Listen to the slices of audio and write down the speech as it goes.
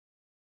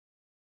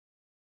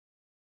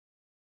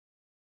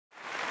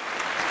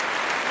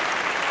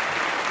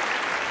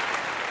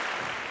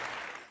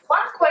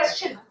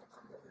question.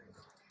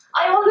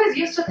 I always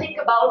used to think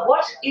about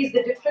what is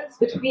the difference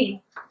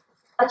between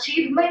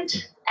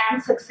achievement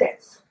and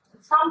success.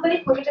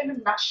 Somebody put it in a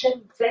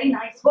nutshell, very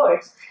nice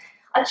words.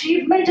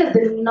 Achievement is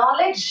the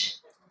knowledge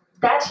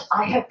that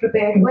I have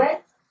prepared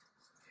well,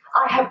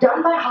 I have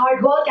done my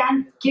hard work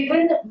and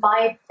given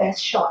my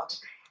best shot.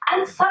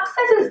 And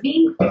success is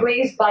being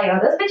praised by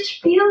others,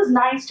 which feels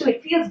nice too,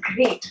 it feels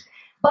great.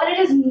 But it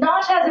is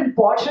not as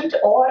important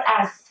or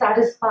as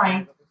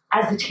satisfying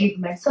as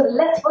achievement. So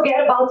let's forget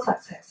about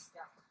success.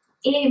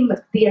 Aim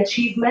the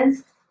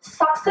achievements.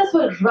 Success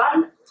will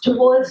run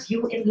towards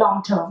you in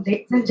long term.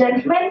 Ladies and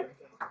gentlemen,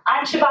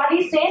 I'm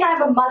Shivaani Sen.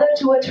 I'm a mother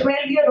to a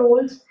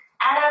 12-year-old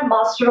and I'm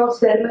Master of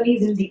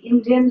Ceremonies in the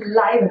Indian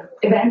live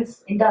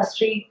events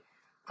industry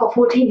for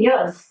 14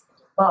 years.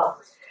 Wow.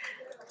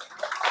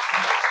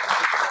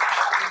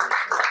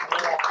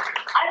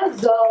 I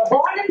was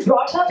born and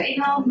brought up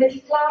in a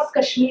middle-class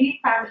Kashmiri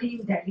family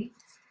in Delhi.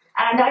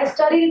 And I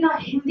studied in a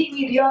Hindi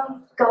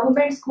medium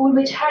government school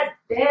which had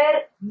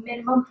bare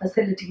minimum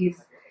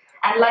facilities.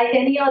 And like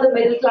any other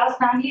middle-class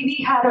family,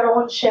 we had our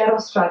own share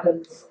of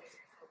struggles.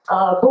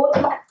 Both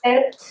my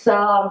parents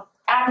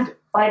and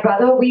my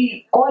brother,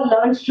 we all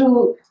learned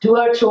to do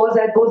our chores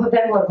as both of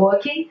them were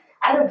working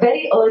at a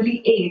very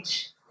early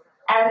age.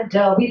 And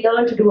we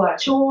learned to do our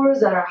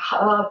chores, our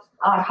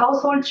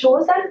household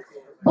chores, and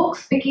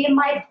books became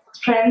my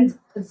friends.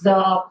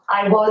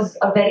 I was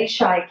a very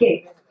shy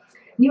kid.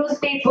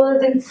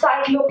 Newspapers,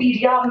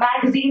 encyclopedia,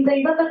 magazines,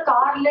 even the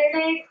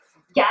Carlene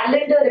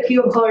calendar, if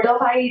you've heard of,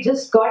 I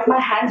just got my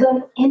hands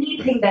on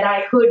anything that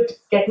I could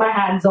get my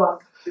hands on.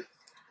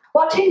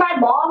 Watching my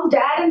mom,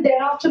 dad, and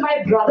thereafter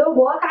my brother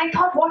work, I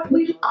thought, what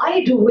will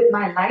I do with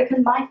my life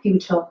and my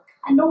future?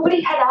 And nobody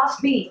had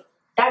asked me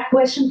that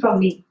question from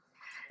me.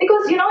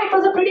 Because, you know, it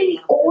was a pretty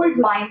old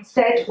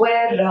mindset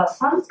where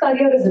son's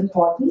career is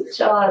important,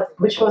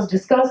 which was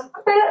discussed,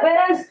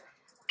 whereas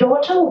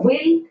daughter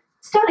will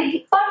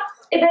study, but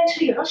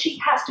eventually, you know, she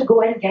has to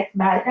go and get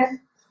married. And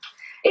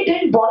it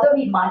didn't bother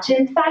me much.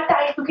 In fact,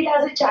 I took it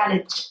as a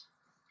challenge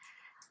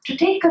to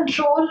take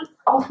control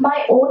of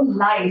my own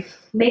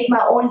life, make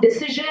my own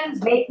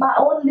decisions, make my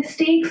own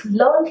mistakes,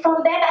 learn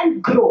from them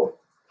and grow.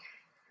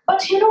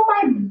 But you know,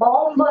 my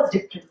mom was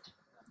different.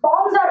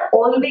 Moms are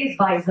always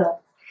wiser.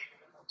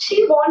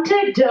 She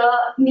wanted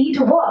me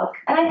to work,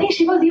 and I think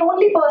she was the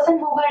only person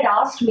who had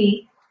asked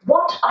me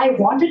what I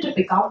wanted to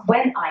become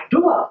when I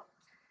grew up.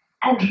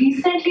 And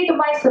recently, to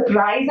my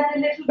surprise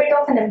and a little bit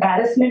of an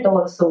embarrassment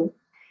also,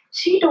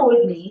 she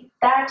told me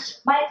that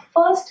my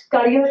first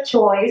career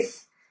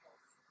choice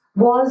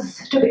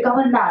was to become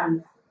a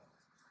nun.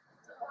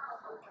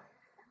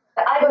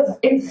 I was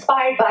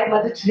inspired by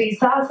Mother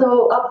Teresa,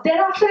 so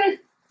thereafter,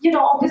 you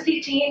know,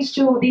 obviously changed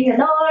to being a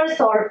nurse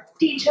or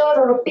teacher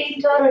or a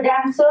painter or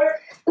dancer.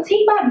 But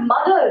see, my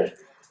mother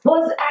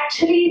was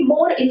actually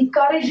more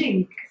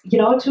encouraging, you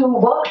know, to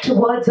work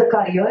towards a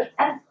career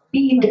and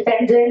be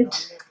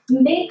independent,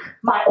 make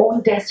my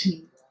own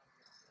destiny.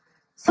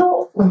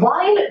 So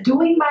while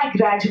doing my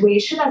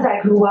graduation as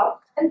I grew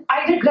up, and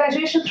I did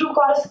graduation through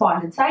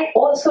correspondence, I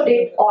also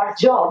did odd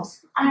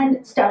jobs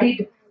and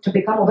studied to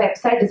become a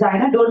website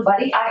designer. Don't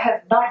worry, I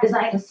have not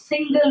designed a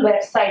single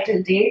website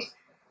till date.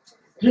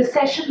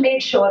 Recession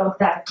made sure of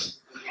that.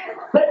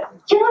 But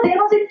you know, there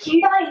was a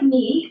keeda in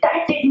me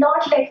that did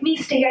not let me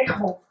stay at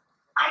home.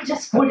 I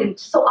just wouldn't.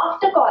 So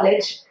after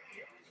college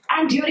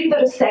and during the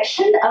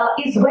recession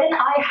is when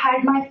I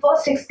had my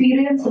first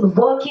experience in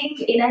working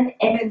in an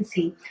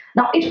MNC.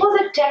 Now it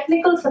was a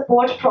technical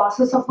support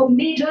process of a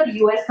major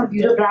US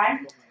computer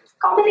brand,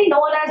 commonly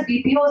known as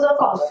BPOs or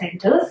call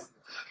centers.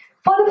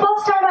 For the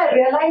first time, I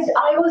realized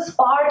I was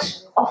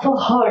part of a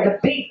herd, a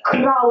big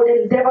crowd,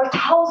 and there were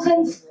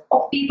thousands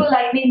of people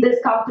like me in this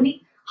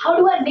company. How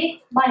do I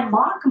make my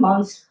mark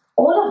amongst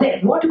all of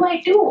them? What do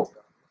I do?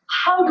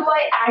 How do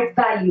I add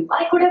value?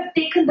 I could have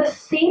taken the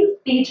same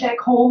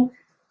paycheck home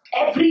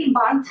every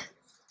month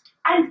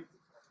and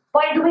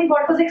by doing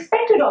what was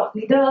expected of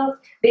me, the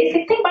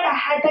basic thing, but I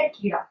had that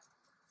keeda.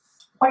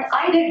 What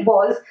I did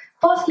was,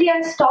 firstly,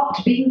 I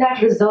stopped being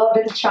that reserved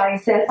and shy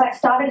self. I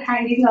started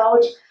hanging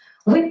out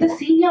with the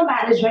senior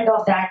management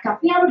of that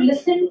company. I would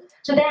listen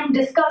to them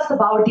discuss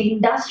about the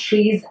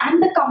industries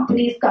and the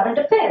company's current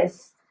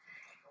affairs.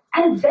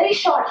 And very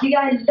shortly,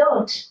 I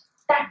learned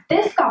that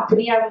this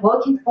company I'm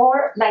working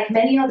for, like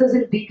many others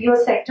in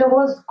BPO sector,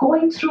 was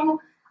going through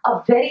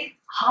a very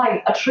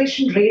high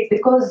attrition rate,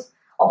 because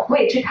of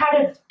which it had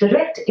a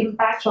direct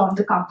impact on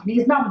the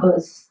company's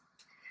numbers.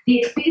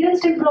 The trained and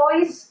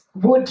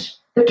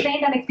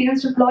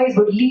experienced employees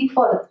would leave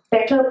for the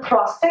better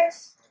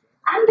prospects,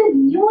 and the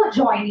newer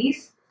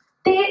joinees,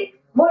 they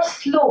were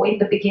slow in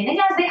the beginning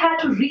as they had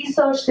to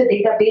research the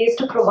database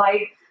to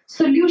provide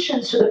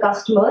solutions to the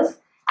customers,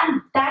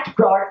 and that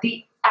brought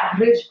the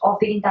average of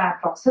the entire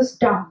process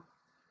down.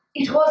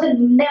 It was a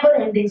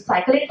never-ending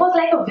cycle. It was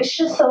like a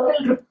vicious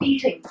circle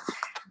repeating.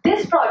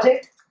 This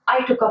project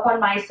I took upon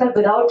myself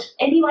without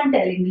anyone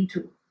telling me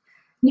to.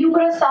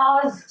 Numerous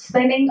hours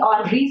spending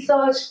on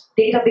research,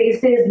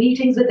 databases,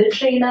 meetings with the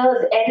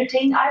trainers,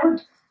 editing. I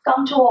would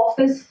come to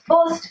office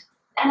first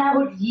and I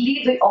would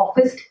leave the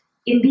office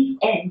in the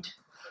end.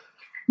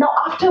 Now,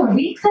 after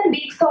weeks and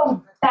weeks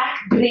of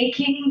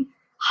back-breaking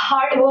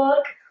hard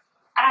work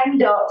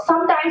and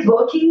sometimes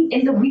working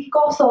in the week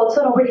offs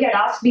also, nobody had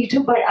asked me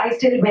to, but I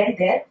still went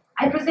there.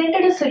 I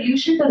presented a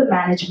solution to the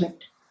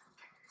management.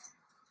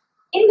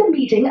 In the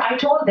meeting, I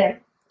told them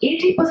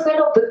 80%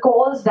 of the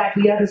calls that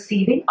we are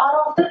receiving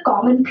are of the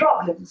common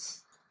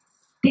problems.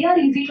 They are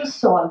easy to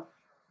solve,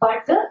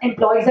 but the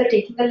employees are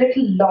taking a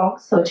little long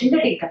searching the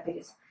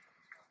database.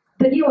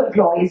 The new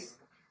employees,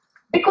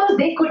 because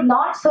they could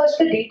not search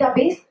the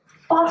database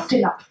fast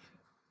enough,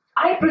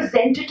 I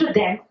presented to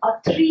them a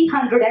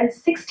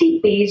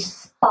 360-page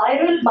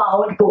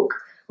spiral-bound book,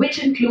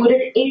 which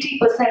included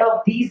 80%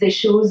 of these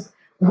issues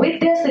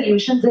with their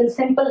solutions in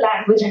simple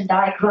language and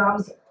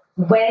diagrams,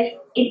 well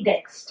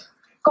indexed.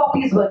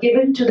 Copies were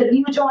given to the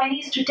new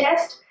joinees to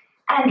test,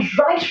 and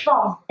right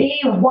from day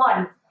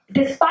one,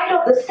 despite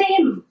of the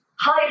same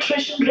high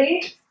attrition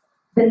rate,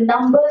 the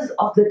numbers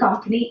of the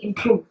company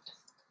improved.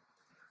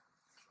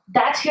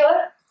 That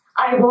year,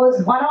 I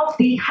was one of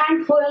the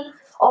handful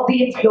of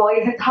the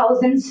employees and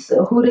thousands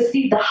who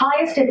received the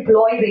highest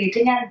employee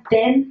rating, and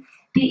then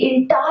the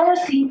entire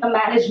senior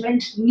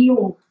management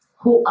knew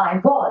who I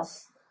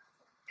was.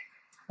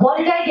 What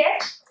did I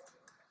get?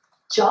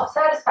 Job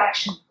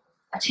satisfaction,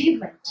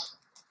 achievement.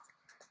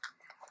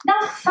 Now,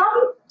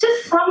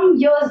 just some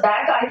years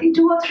back, I think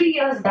 2 or 3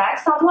 years back,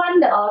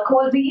 someone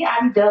called me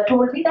and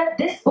told me that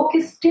this book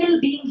is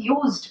still being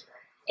used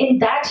in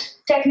that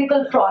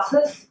technical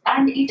process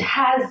and it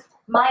has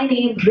my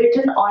name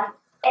written on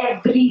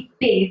every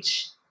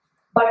page,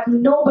 but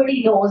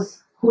nobody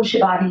knows who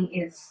Shivaani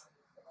is.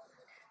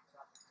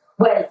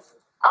 Well,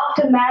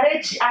 after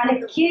marriage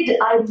and a kid,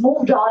 I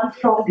moved on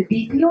from the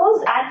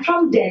BPOs and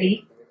from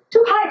Delhi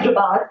to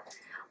Hyderabad.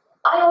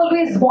 I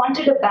always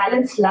wanted a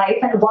balanced life,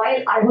 and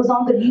while I was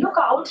on the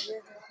lookout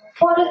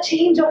for a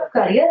change of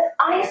career,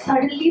 I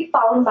suddenly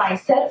found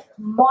myself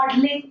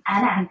modeling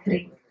and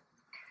anchoring.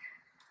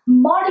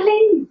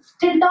 Modeling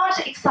did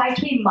not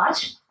excite me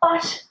much,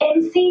 but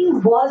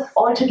emceeing was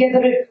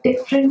altogether a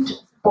different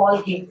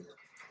ballgame.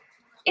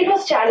 It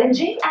was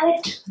challenging and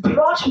it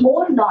brought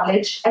more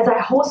knowledge as I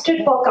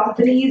hosted for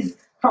companies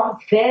from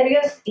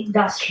various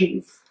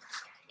industries.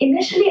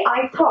 Initially,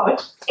 I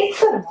thought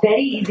it's a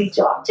very easy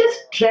job. Just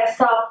dress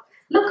up,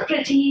 look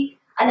pretty,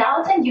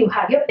 announce, and you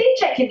have your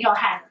paycheck in your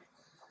hand.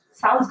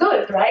 Sounds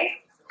good, right?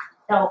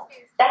 No,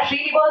 that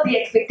really was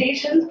the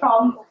expectation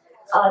from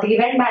the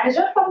event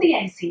manager, from the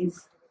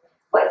MCs.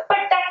 But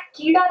that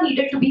keeda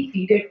needed to be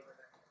feeded.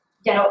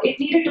 It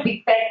needed to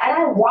be fed, and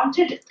I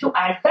wanted to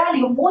add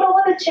value. Moreover,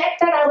 the check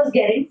that I was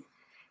getting,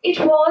 it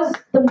was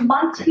the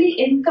monthly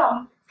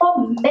income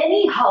for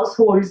many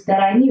households that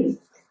I knew.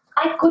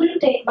 I couldn't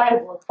take my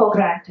work for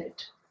granted.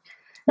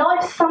 Now,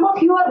 if some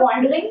of you are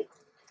wondering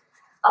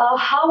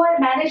how I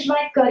managed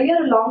my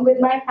career along with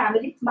my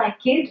family, my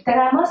kid, then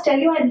I must tell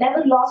you I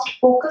never lost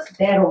focus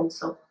there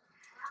also.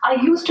 I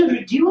used to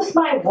reduce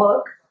my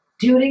work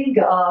during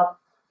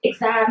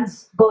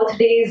exams,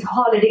 birthdays,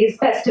 holidays,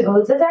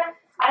 festivals.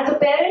 As a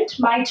parent,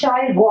 my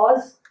child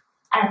was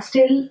and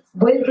still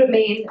will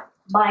remain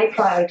my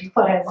priority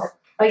forever.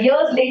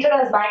 Years later,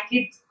 as my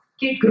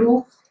kid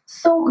grew,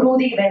 so grew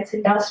the events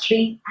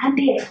industry and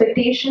the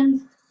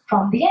expectations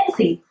from the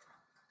MC.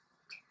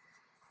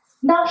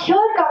 Now here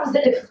comes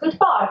the difficult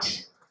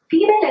part.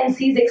 Female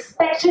MC is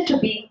expected to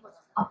be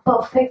a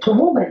perfect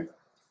woman.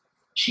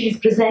 She's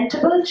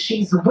presentable,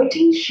 she's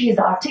witty, she's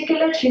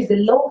articulate, she's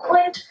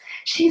eloquent,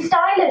 she's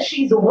stylish,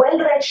 she's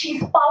well-read,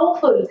 she's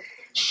powerful.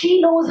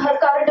 She knows her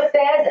current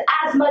affairs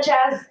as much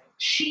as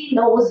she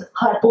knows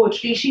her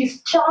poetry.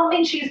 She's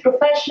charming, she's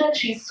professional,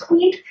 she's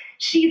sweet,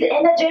 she's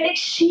energetic,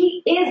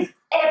 she is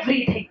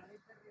everything.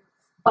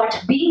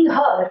 But being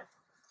her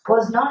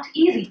was not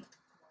easy.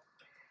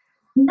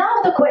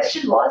 Now the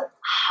question was,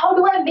 how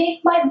do I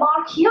make my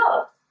mark here?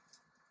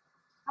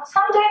 Now,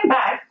 some time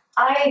back,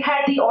 I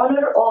had the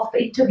honor of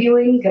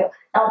interviewing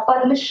now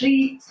Padma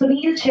Shri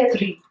Sunil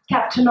Chhetri,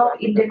 captain of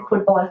Indian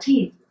football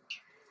team.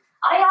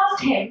 I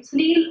asked him,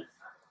 Sunil,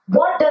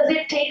 what does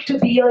it take to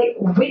be a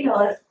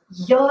winner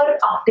year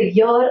after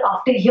year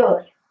after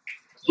year?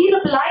 He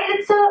replied,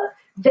 it's a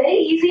very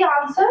easy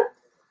answer,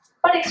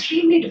 but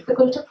extremely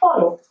difficult to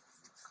follow.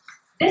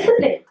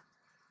 Discipline.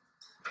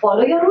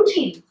 Follow your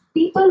routine.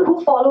 People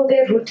who follow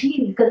their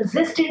routine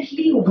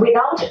consistently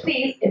without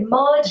fail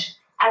emerge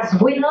as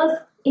winners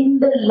in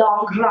the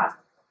long run.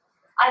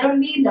 I don't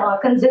mean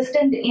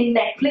consistent in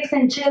Netflix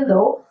and chill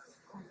though.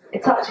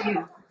 It's up to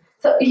you.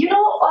 So,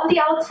 on the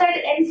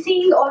outside,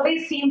 emceeing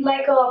always seemed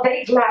like a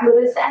very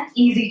glamorous and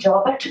easy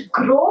job. But to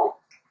grow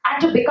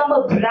and to become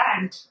a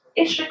brand,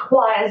 it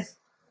requires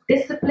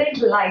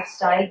disciplined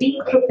lifestyle,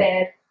 being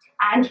prepared,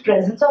 and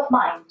presence of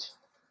mind.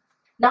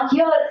 Now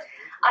here,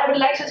 I would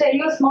like to tell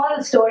you a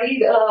small story.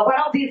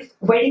 One of the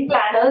wedding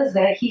planners,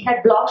 he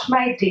had blocked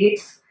my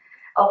dates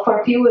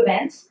for a few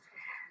events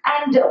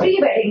and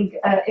pre-wedding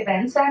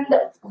events. And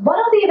one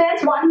of the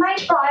events, one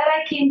night prior,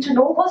 I came to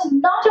know was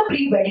not a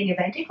pre-wedding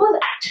event. It was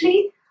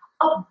actually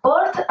a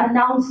birth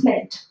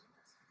announcement.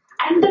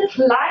 And the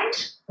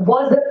client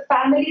was the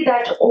family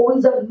that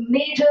owns a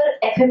major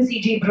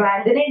FMCG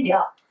brand in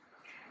India.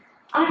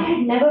 I had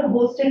never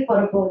hosted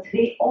for a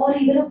birthday or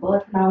even a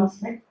birth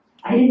announcement.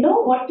 I didn't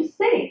know what to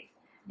say.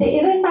 The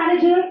event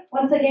manager,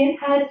 once again,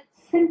 had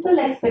simple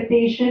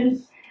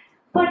expectations,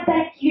 but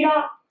that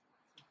keeda,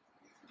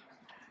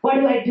 what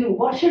do I do?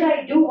 What should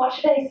I do? What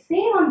should I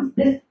say on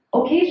this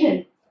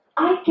occasion?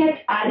 I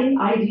kept adding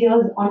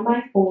ideas on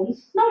my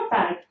phone's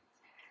notepad.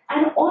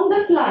 And on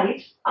the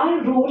flight, I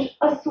wrote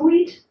a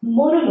sweet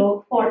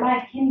monologue for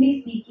my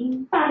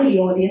Hindi-speaking family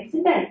audience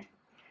event.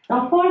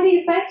 Now, for the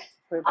effect,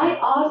 I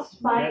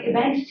asked my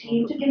event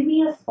team to give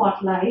me a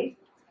spotlight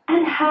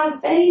and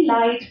have very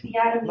light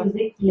piano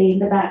music play in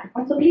the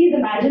background. So please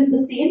imagine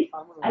the scene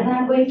as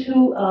I'm going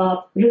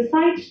to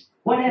recite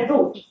what I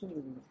wrote.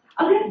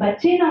 अगर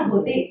बच्चे ना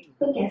होते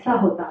तो कैसा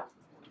होता?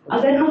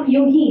 अगर हम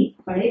यूं ही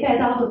बड़े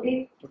पैदा होते,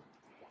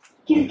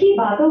 किसकी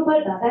बातों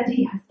पर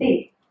दादाजी हंसते,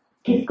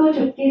 किसको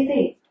चुपके से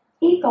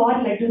एक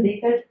और लड्डू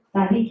देकर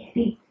दादी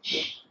कहती,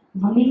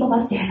 मम्मी को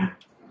मत कहना,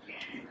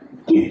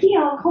 किसकी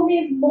आंखों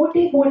में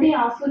मोटे मोटे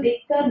आंसू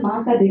देखकर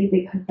माँ का दिल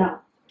बिखरता,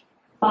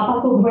 पापा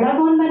को घोड़ा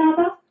कौन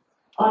बनाता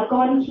और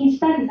कौन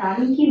खींचता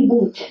नानी की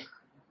मूंछ,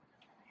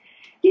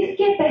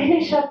 किसके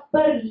पहले शब्द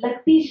पर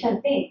लगती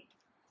शर्तें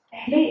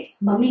पहले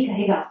मम्मी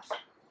कहेगा,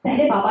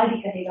 पहले पापा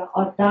ही कहेगा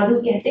और दादू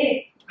कहते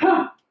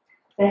हाँ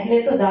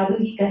पहले तो दादू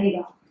ही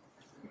कहेगा,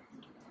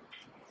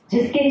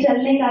 जिसके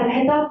चलने का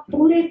रहता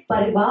पूरे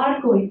परिवार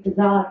को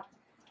इंतजार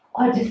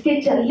और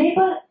जिसके चलने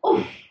पर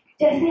उफ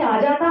जैसे आ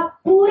जाता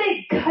पूरे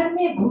घर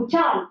में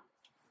भूचाल,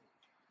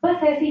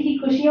 बस ऐसी ही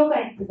खुशियों का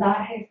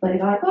इंतजार है इस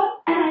परिवार को.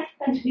 And I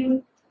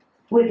continue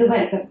with the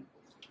welcome.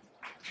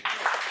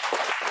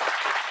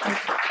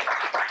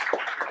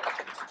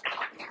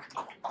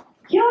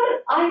 Here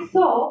I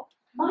saw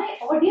my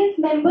audience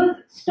members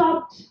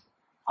stopped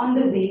on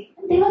the way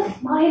and they were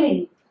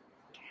smiling.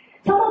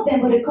 Some of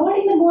them were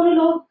recording the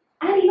monologue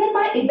and even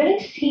my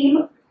event team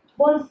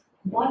was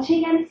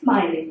watching and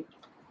smiling.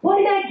 What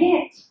did I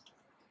get?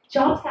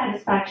 Job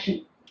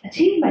satisfaction,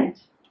 achievement.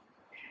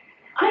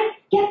 I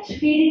kept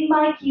feeding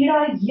my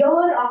keeda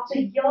year after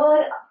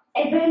year,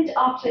 event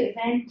after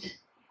event.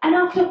 And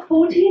after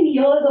 14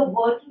 years of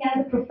working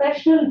as a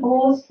professional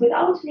host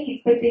without any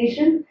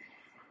expectation,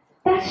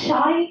 that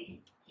shy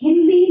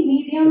Hindi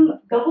medium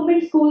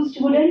government school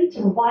student,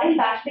 while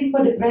battling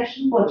for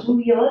depression for 2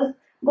 years,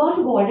 got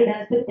awarded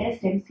as the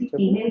best Emcee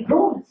Female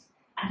bronze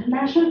at a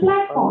national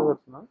platform.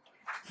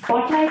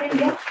 Spotlight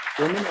India.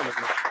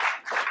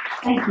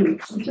 Thank you.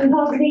 In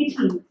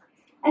 2018.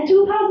 And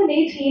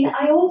 2018,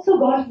 I also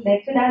got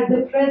elected as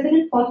the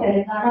president for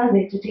Telangana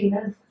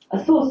Entertainers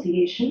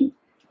Association.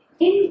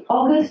 In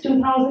August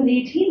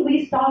 2018,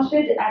 we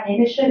started an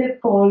initiative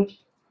called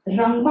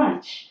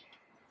Rangmanch.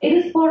 It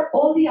is for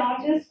all the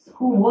artists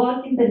who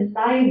work in the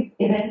live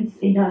events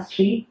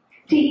industry.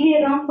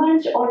 TEA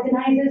Rangmanch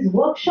organizes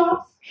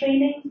workshops,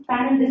 trainings,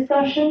 panel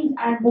discussions,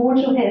 and more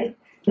to help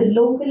the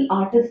local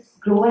artists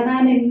grow. And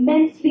I'm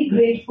immensely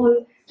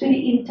grateful to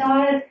the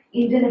entire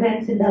Indian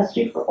events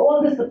industry for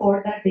all the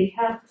support that they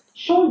have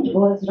shown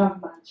towards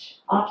Rangmanch.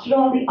 After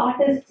all, the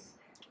artists,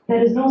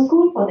 there is no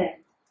school for them.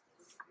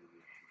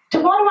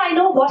 Tomorrow I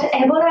know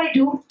whatever I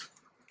do,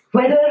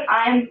 whether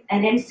I'm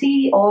an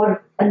MC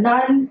or a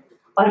nun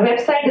or a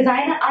website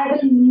designer, I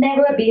will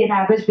never be an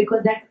average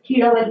because that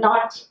keeda will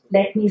not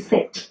let me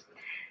sit.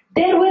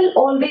 There will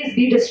always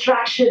be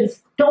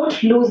distractions.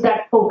 Don't lose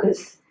that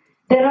focus.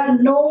 There are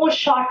no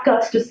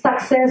shortcuts to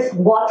success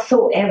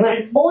whatsoever.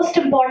 And most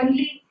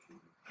importantly,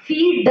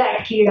 feed that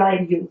keeda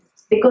in you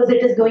because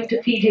it is going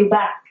to feed you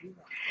back.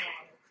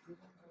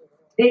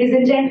 Ladies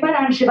and gentlemen,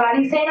 I'm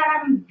Shivaani Sen and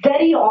I'm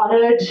very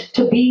honored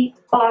to be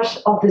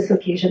part of this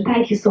occasion.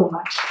 Thank you so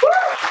much.